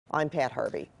I'm Pat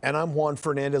Harvey. And I'm Juan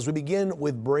Fernandez. We begin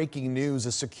with breaking news,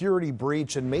 a security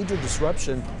breach and major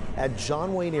disruption at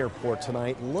John Wayne Airport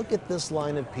tonight. Look at this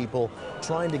line of people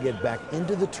trying to get back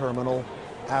into the terminal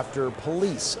after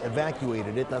police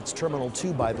evacuated it. That's Terminal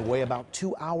 2, by the way, about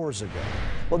 2 hours ago.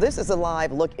 Well, this is a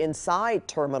live look inside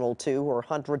Terminal 2, where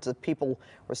hundreds of people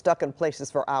were stuck in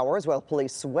places for hours while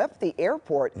police swept the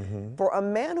airport for a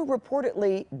man who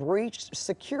reportedly breached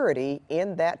security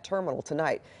in that terminal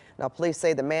tonight. Now, police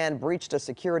say the man breached a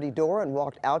security door and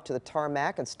walked out to the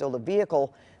tarmac and stole a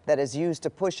vehicle that is used to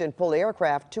push and pull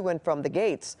aircraft to and from the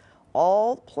gates.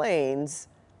 All planes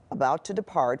about to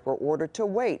depart were ordered to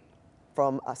wait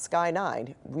from Sky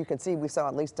 9. You can see we saw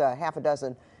at least half a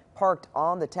dozen parked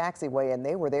on the taxiway, and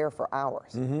they were there for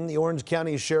hours. The Orange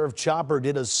County Sheriff Chopper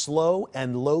did a slow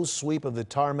and low sweep of the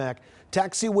tarmac,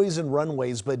 taxiways and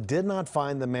runways, but did not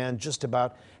find the man just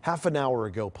about half an hour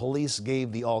ago. Police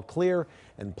gave the all clear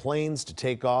and planes to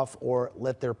take off or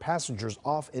let their passengers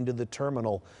off into the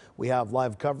terminal. We have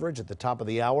live coverage at the top of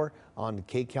the hour on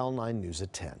KCAL 9 News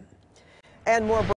at 10. And more